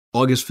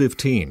August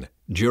 15.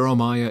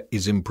 Jeremiah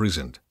is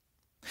imprisoned.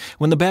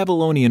 When the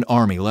Babylonian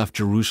army left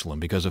Jerusalem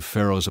because of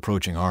Pharaoh's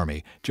approaching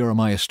army,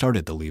 Jeremiah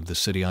started to leave the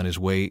city on his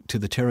way to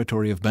the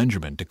territory of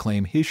Benjamin to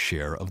claim his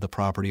share of the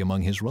property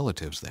among his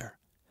relatives there.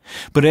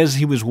 But as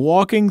he was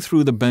walking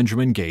through the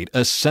Benjamin gate,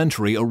 a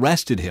sentry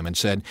arrested him and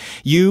said,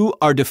 "You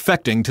are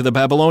defecting to the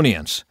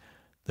Babylonians."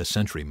 The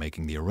sentry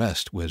making the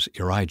arrest was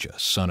Irijah,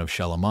 son of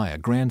Shelemiah,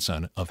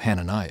 grandson of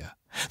Hananiah.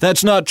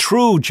 "That's not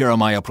true,"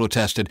 Jeremiah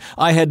protested.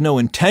 "I had no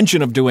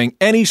intention of doing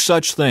any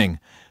such thing."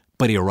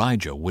 But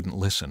Irijah wouldn't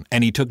listen,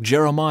 and he took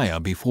Jeremiah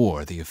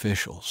before the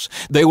officials.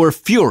 They were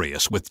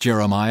furious with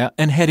Jeremiah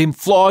and had him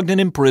flogged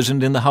and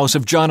imprisoned in the house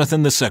of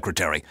Jonathan the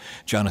secretary.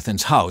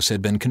 Jonathan's house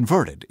had been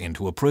converted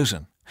into a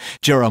prison.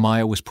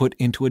 Jeremiah was put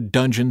into a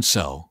dungeon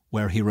cell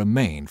where he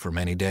remained for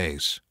many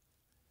days.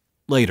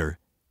 Later,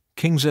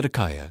 King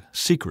Zedekiah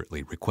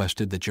secretly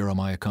requested that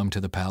Jeremiah come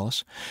to the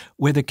palace,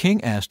 where the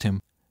king asked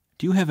him,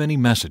 "Do you have any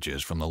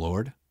messages from the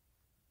Lord?"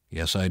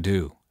 "Yes, I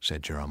do,"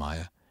 said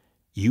Jeremiah.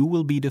 "You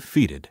will be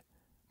defeated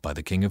by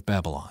the king of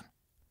Babylon."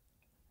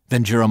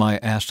 Then Jeremiah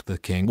asked the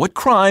king, "What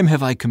crime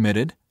have I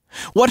committed?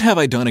 What have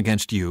I done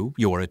against you,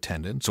 your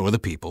attendants, or the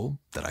people,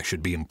 that I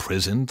should be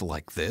imprisoned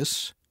like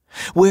this?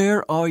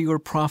 Where are your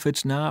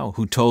prophets now,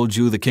 who told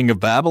you the king of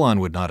Babylon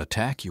would not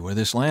attack you or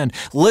this land?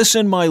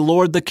 Listen, my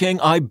lord the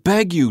king, I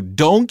beg you,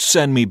 don't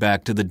send me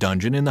back to the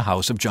dungeon in the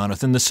house of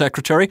Jonathan the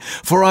secretary,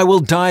 for I will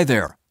die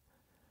there."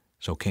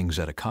 So King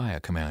Zedekiah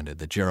commanded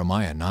that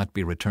Jeremiah not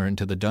be returned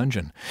to the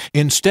dungeon.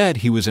 Instead,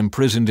 he was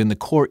imprisoned in the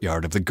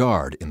courtyard of the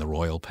guard in the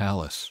royal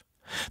palace.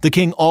 The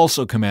king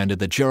also commanded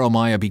that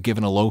Jeremiah be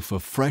given a loaf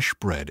of fresh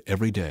bread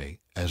every day,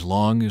 as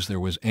long as there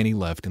was any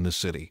left in the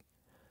city.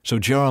 So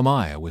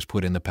Jeremiah was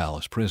put in the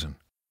palace prison.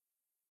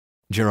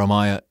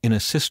 Jeremiah in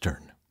a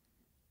cistern.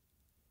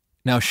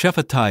 Now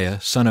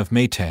Shephatiah, son of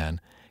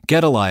Matan,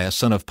 Gedaliah,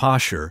 son of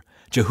Pashur,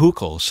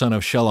 Jehukal, son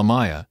of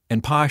Shelemiah,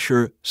 and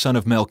Pashur, son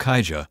of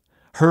Malchijah,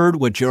 heard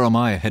what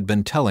Jeremiah had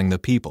been telling the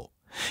people.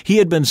 He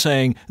had been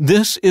saying,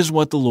 "This is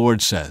what the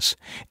Lord says.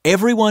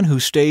 Everyone who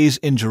stays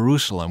in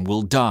Jerusalem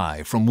will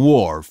die from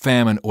war,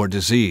 famine, or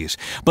disease,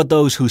 but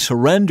those who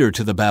surrender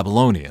to the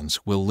Babylonians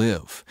will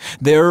live.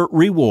 Their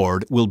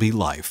reward will be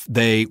life.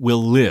 They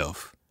will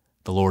live."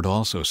 The Lord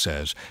also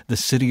says, "The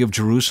city of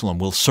Jerusalem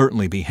will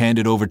certainly be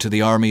handed over to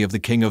the army of the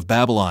king of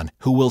Babylon,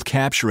 who will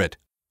capture it."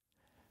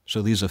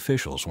 So these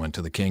officials went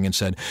to the king and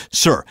said,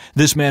 "Sir,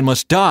 this man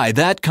must die.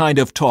 That kind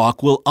of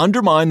talk will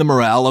undermine the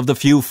morale of the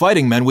few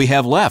fighting men we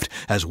have left,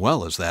 as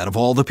well as that of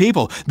all the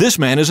people. This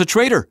man is a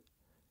traitor."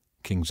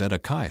 King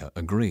Zedekiah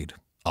agreed.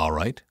 "All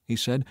right," he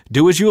said,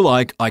 "do as you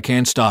like. I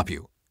can't stop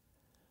you."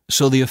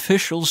 So the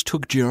officials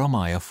took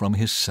Jeremiah from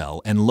his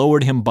cell and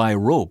lowered him by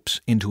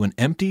ropes into an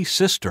empty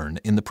cistern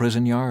in the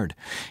prison yard.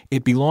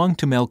 It belonged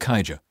to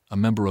Malchijah, a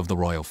member of the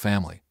royal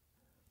family.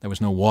 There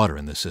was no water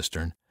in the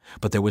cistern,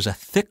 but there was a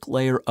thick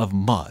layer of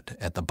mud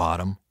at the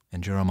bottom,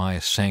 and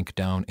Jeremiah sank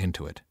down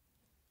into it.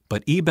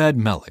 But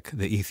Ebed-Melech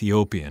the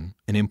Ethiopian,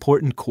 an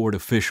important court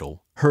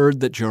official, heard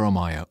that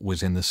Jeremiah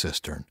was in the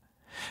cistern.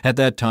 At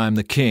that time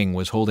the king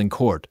was holding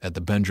court at the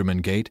Benjamin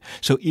gate,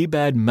 so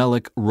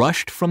Ebed-Melech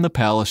rushed from the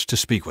palace to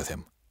speak with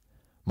him.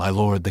 "My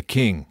lord the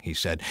king," he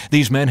said,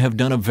 "these men have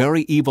done a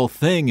very evil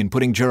thing in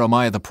putting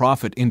Jeremiah the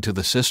prophet into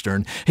the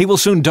cistern. He will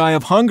soon die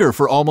of hunger,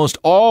 for almost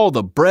all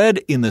the bread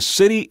in the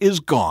city is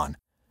gone."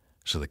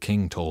 So the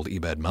king told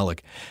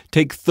Ebed-Melech,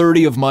 "Take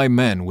 30 of my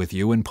men with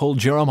you and pull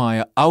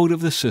Jeremiah out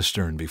of the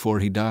cistern before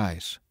he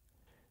dies."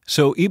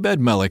 So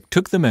Ebed-Melech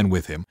took the men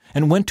with him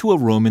and went to a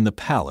room in the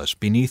palace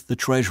beneath the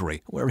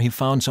treasury, where he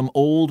found some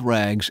old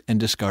rags and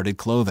discarded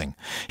clothing.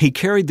 He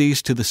carried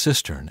these to the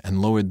cistern and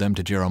lowered them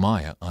to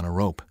Jeremiah on a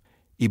rope.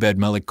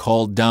 Ebed-Melech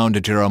called down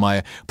to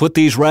Jeremiah, "Put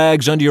these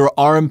rags under your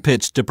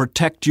armpits to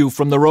protect you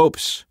from the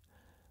ropes."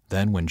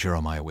 Then when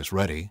Jeremiah was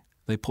ready,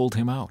 they pulled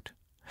him out.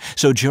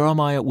 So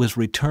Jeremiah was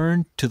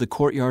returned to the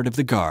courtyard of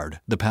the guard,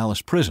 the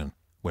palace prison,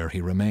 where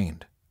he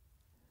remained.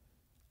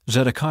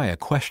 Zedekiah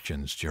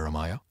questions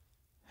Jeremiah.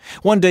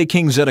 One day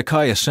King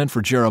Zedekiah sent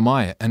for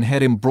Jeremiah and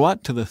had him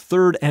brought to the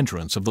third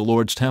entrance of the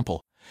Lord's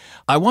temple.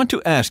 "I want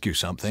to ask you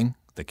something,"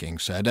 the king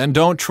said, "and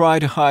don't try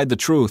to hide the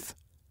truth."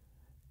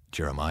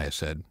 Jeremiah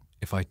said,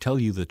 "If I tell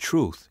you the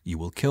truth, you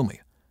will kill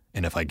me,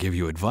 and if I give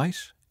you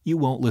advice, you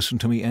won't listen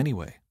to me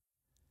anyway."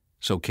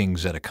 So King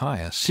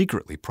Zedekiah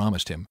secretly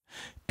promised him,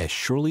 "As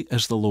surely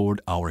as the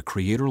Lord our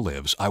Creator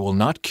lives, I will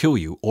not kill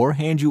you or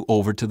hand you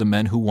over to the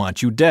men who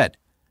want you dead."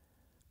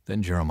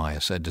 Then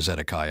Jeremiah said to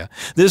Zedekiah,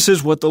 "This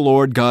is what the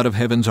Lord God of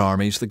heaven's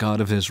armies, the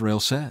God of Israel,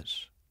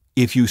 says.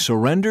 If you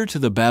surrender to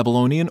the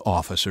Babylonian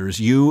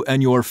officers, you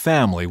and your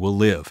family will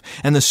live,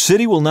 and the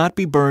city will not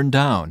be burned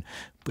down.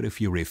 But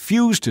if you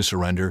refuse to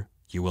surrender,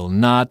 you will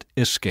not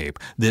escape.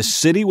 This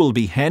city will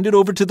be handed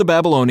over to the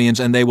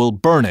Babylonians, and they will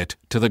burn it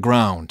to the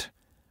ground."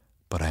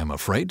 "But I am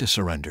afraid to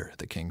surrender,"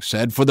 the king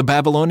said, "for the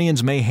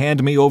Babylonians may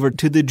hand me over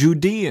to the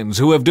Judeans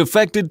who have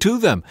defected to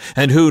them,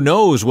 and who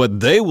knows what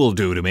they will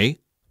do to me?"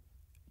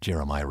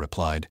 Jeremiah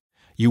replied,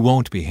 You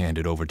won't be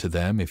handed over to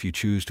them if you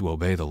choose to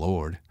obey the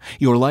Lord.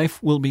 Your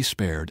life will be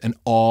spared, and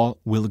all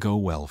will go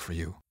well for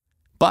you.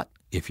 But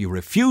if you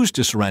refuse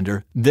to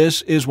surrender,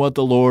 this is what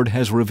the Lord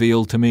has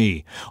revealed to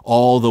me.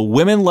 All the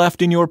women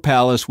left in your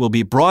palace will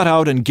be brought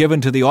out and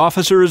given to the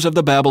officers of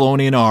the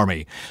Babylonian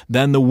army.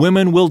 Then the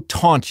women will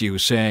taunt you,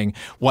 saying,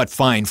 'What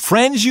fine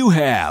friends you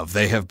have!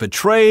 They have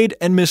betrayed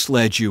and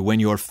misled you. When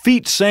your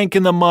feet sank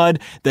in the mud,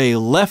 they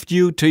left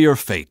you to your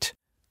fate.'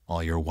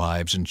 All your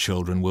wives and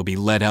children will be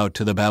led out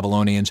to the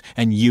Babylonians,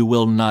 and you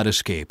will not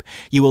escape.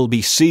 You will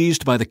be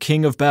seized by the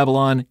king of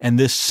Babylon, and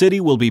this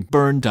city will be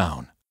burned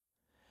down."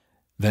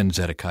 Then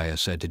Zedekiah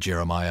said to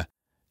Jeremiah,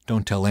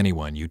 "Don't tell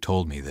anyone you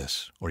told me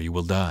this, or you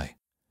will die.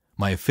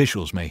 My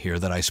officials may hear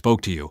that I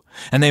spoke to you,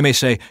 and they may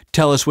say,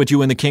 'Tell us what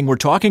you and the king were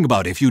talking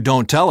about. If you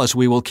don't tell us,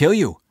 we will kill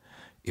you.'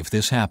 If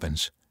this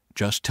happens,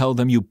 just tell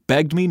them you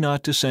begged me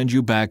not to send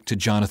you back to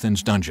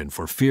Jonathan's dungeon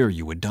for fear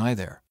you would die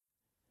there."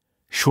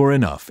 Sure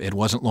enough, it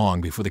wasn't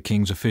long before the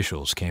king's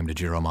officials came to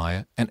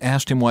Jeremiah and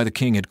asked him why the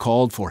king had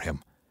called for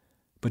him.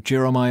 But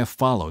Jeremiah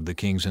followed the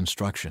king's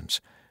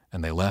instructions,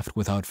 and they left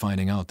without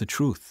finding out the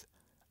truth.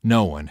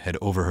 No one had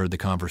overheard the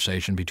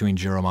conversation between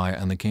Jeremiah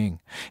and the king,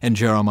 and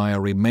Jeremiah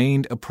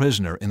remained a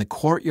prisoner in the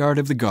courtyard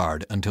of the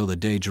guard until the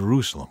day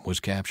Jerusalem was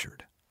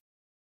captured.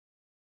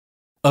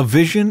 A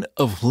vision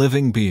of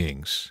living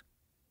beings.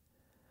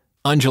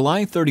 On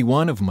July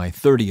 31 of my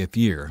 30th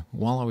year,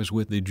 while I was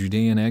with the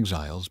Judean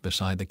exiles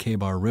beside the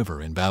Kebar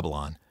River in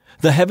Babylon,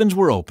 the heavens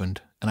were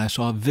opened, and I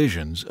saw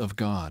visions of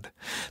God.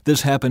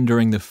 This happened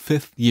during the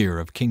 5th year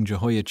of King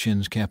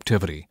Jehoiachin's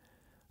captivity.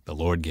 The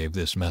Lord gave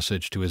this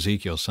message to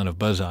Ezekiel, son of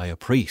Buzi, a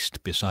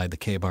priest, beside the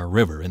Kebar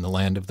River in the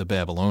land of the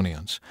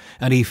Babylonians,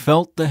 and he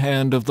felt the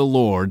hand of the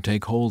Lord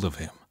take hold of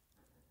him.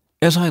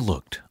 As I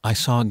looked, I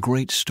saw a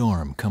great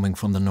storm coming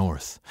from the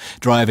north,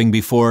 driving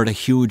before it a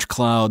huge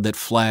cloud that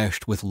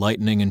flashed with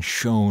lightning and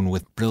shone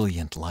with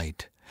brilliant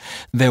light.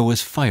 There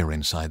was fire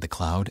inside the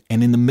cloud,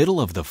 and in the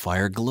middle of the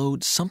fire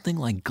glowed something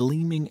like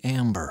gleaming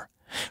amber.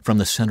 From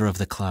the center of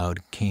the cloud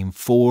came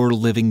 4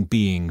 living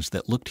beings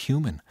that looked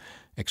human,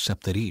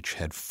 except that each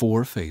had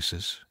 4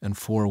 faces and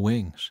 4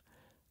 wings.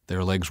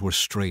 Their legs were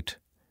straight,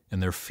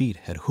 and their feet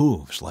had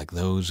hooves like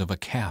those of a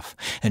calf,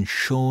 and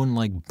shone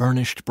like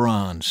burnished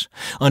bronze.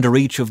 Under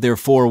each of their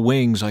 4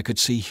 wings I could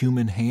see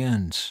human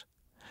hands.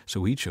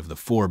 So each of the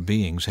 4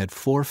 beings had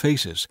 4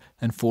 faces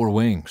and 4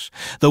 wings.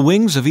 The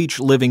wings of each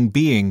living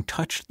being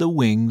touched the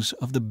wings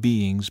of the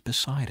beings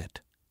beside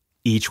it.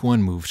 Each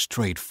one moved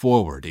straight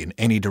forward in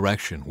any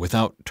direction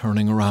without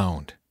turning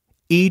around.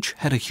 Each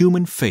had a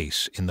human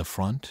face in the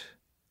front,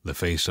 the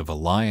face of a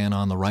lion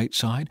on the right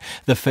side,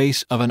 the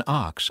face of an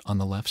ox on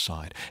the left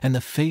side, and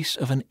the face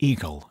of an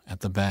eagle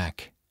at the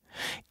back.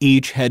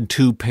 Each had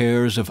 2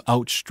 pairs of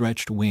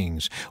outstretched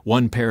wings.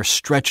 One pair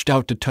stretched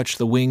out to touch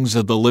the wings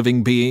of the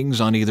living beings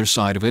on either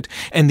side of it,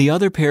 and the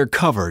other pair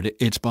covered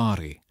its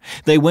body.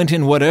 They went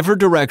in whatever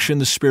direction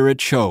the Spirit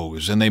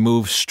chose, and they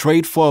moved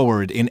straight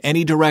forward in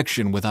any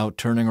direction without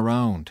turning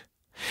around.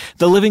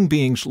 The living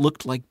beings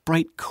looked like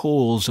bright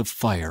coals of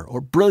fire or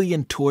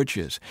brilliant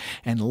torches,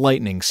 and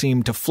lightning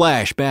seemed to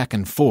flash back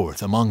and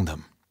forth among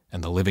them,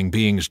 and the living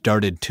beings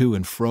darted to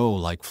and fro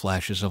like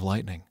flashes of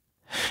lightning.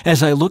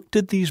 As I looked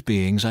at these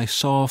beings, I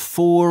saw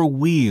 4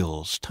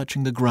 wheels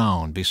touching the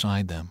ground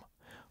beside them,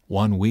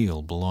 1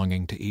 wheel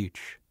belonging to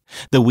each.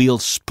 The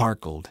wheels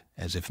sparkled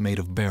as if made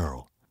of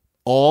beryl.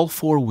 All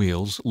 4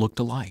 wheels looked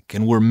alike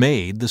and were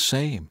made the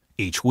same.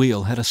 Each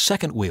wheel had a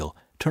second wheel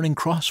turning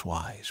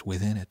crosswise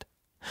within it.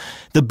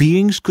 The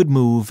beings could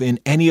move in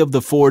any of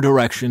the 4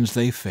 directions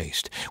they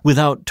faced,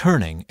 without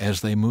turning as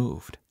they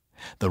moved.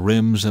 The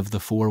rims of the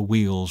 4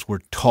 wheels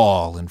were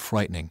tall and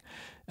frightening,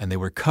 and they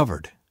were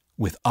covered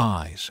with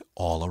eyes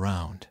all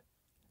around.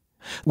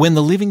 When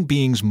the living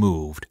beings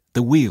moved,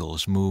 the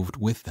wheels moved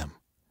with them.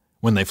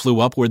 When they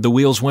flew upward, the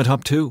wheels went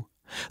up too.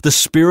 The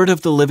spirit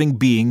of the living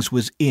beings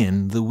was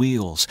in the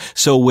wheels,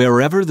 so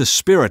wherever the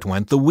Spirit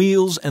went, the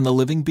wheels and the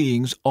living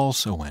beings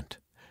also went.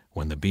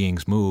 When the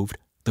beings moved,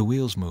 the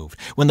wheels moved.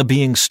 When the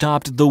beings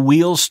stopped, the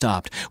wheels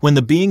stopped. When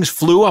the beings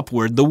flew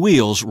upward, the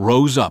wheels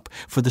rose up,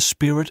 for the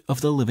spirit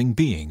of the living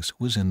beings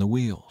was in the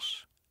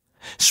wheels.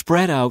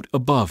 Spread out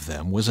above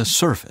them was a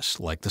surface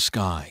like the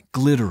sky,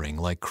 glittering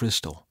like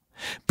crystal.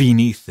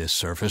 Beneath this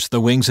surface, the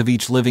wings of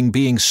each living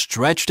being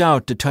stretched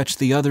out to touch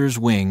the other's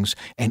wings,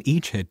 and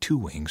each had 2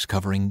 wings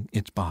covering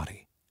its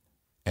body.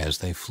 As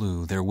they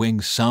flew, their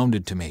wings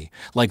sounded to me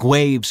like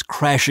waves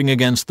crashing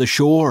against the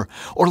shore,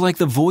 or like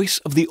the voice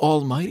of the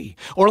Almighty,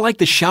 or like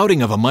the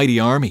shouting of a mighty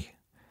army.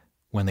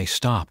 When they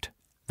stopped,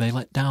 they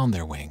let down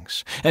their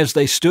wings. As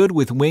they stood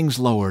with wings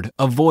lowered,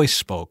 a voice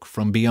spoke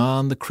from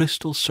beyond the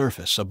crystal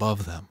surface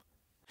above them.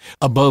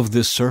 Above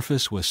this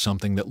surface was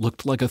something that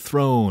looked like a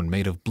throne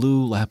made of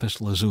blue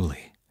lapis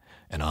lazuli,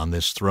 and on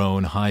this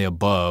throne high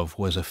above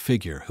was a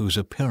figure whose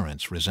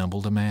appearance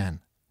resembled a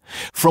man.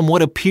 From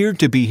what appeared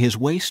to be his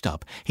waist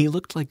up, he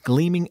looked like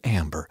gleaming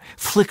amber,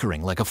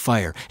 flickering like a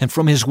fire, and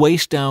from his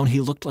waist down he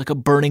looked like a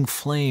burning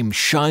flame,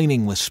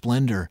 shining with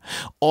splendor.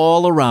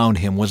 All around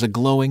him was a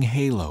glowing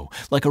halo,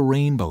 like a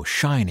rainbow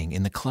shining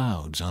in the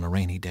clouds on a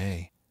rainy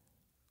day.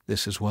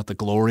 This is what the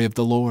glory of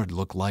the Lord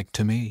looked like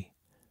to me.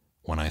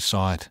 When I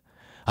saw it,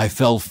 I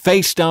fell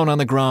face down on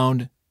the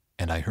ground,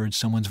 and I heard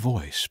someone's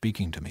voice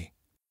speaking to me.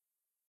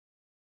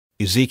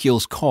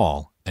 Ezekiel's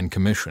call and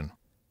commission.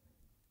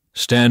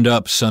 "Stand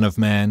up, Son of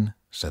Man,"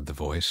 said the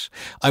voice.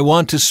 "I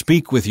want to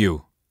speak with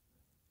you."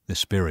 The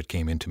Spirit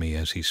came into me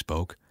as he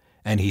spoke,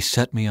 and he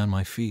set me on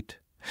my feet.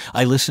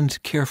 I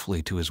listened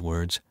carefully to his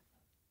words.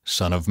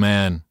 "Son of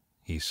man,"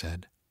 he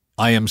said,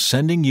 "I am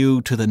sending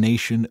you to the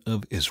nation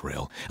of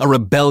Israel, a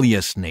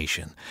rebellious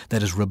nation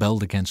that has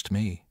rebelled against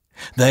me.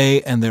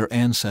 They and their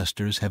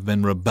ancestors have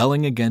been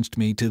rebelling against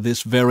me to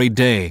this very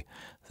day.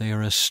 They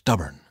are a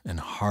stubborn and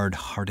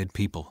hard-hearted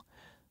people.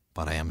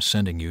 But I am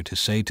sending you to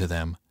say to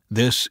them,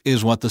 'This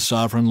is what the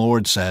Sovereign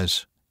Lord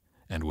says.'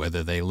 And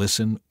whether they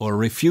listen or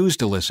refuse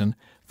to listen,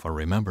 for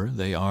remember,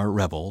 they are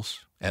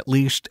rebels, at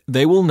least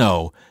they will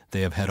know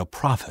they have had a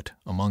prophet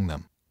among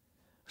them.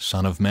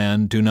 Son of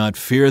man, do not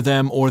fear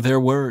them or their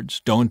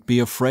words. Don't be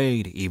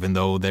afraid, even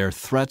though their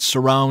threats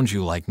surround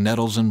you like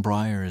nettles and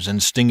briars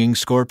and stinging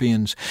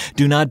scorpions.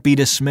 Do not be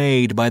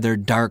dismayed by their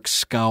dark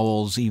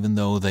scowls, even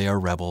though they are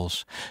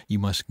rebels. You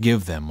must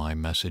give them my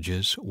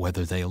messages,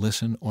 whether they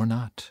listen or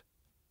not.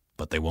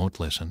 But they won't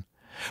listen,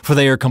 for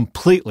they are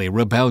completely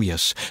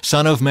rebellious.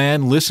 Son of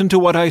man, listen to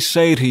what I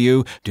say to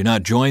you. Do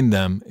not join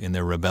them in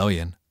their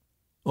rebellion.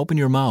 Open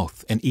your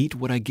mouth and eat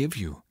what I give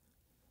you."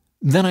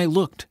 Then I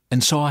looked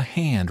and saw a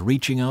hand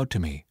reaching out to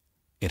me.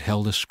 It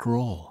held a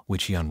scroll,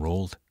 which he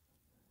unrolled.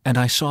 And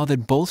I saw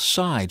that both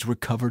sides were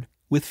covered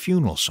with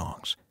funeral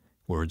songs,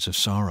 words of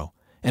sorrow,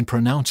 and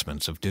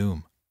pronouncements of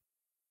doom.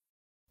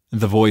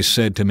 The voice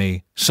said to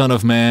me, "Son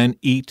of man,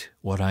 eat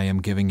what I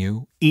am giving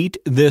you. Eat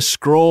this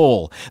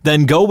scroll.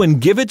 Then go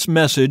and give its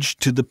message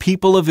to the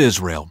people of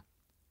Israel."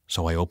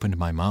 So I opened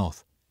my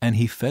mouth, and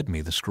he fed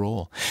me the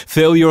scroll.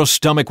 "Fill your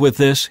stomach with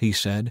this," he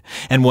said.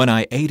 And when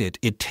I ate it,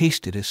 it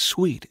tasted as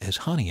sweet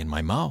as honey in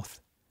my mouth.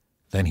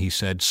 Then he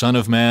said, "Son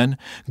of man,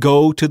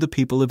 go to the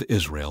people of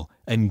Israel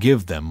and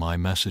give them my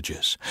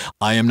messages.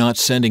 I am not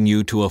sending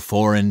you to a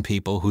foreign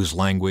people whose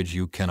language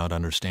you cannot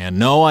understand.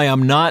 No, I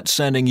am not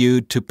sending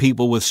you to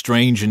people with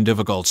strange and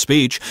difficult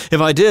speech.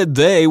 If I did,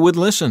 they would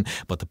listen.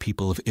 But the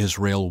people of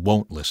Israel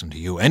won't listen to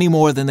you any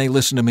more than they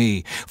listen to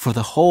me, for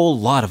the whole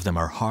lot of them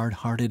are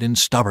hard-hearted and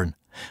stubborn.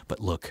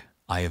 But look,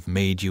 I have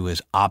made you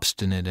as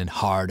obstinate and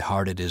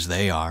hard-hearted as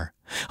they are.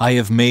 I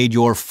have made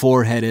your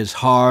forehead as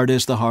hard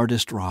as the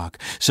hardest rock.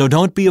 So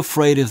don't be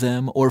afraid of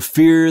them or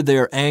fear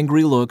their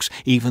angry looks,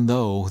 even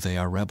though they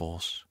are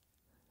rebels."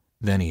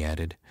 Then he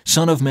added,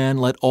 "Son of man,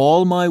 let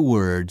all my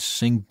words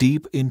sink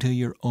deep into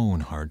your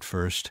own heart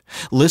first.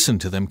 Listen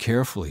to them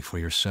carefully for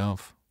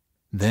yourself.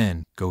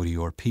 Then go to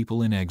your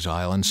people in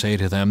exile and say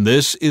to them,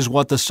 'This is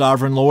what the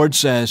Sovereign Lord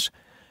says.'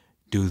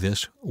 Do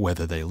this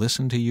whether they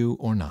listen to you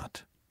or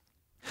not."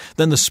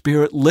 Then the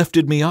Spirit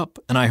lifted me up,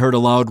 and I heard a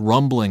loud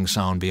rumbling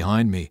sound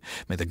behind me.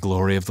 May the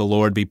glory of the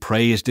Lord be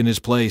praised in his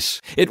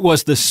place. It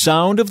was the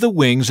sound of the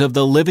wings of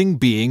the living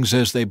beings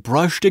as they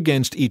brushed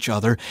against each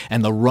other,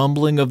 and the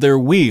rumbling of their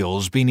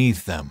wheels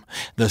beneath them.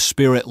 The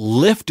Spirit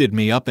lifted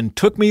me up and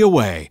took me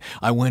away.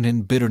 I went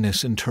in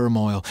bitterness and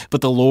turmoil, but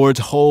the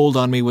Lord's hold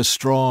on me was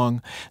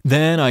strong.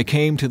 Then I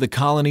came to the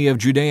colony of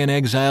Judean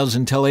exiles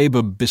in Tel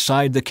Abib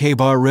beside the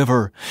Kebar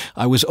River.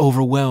 I was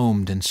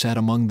overwhelmed and sat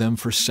among them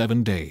for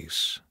 7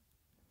 days.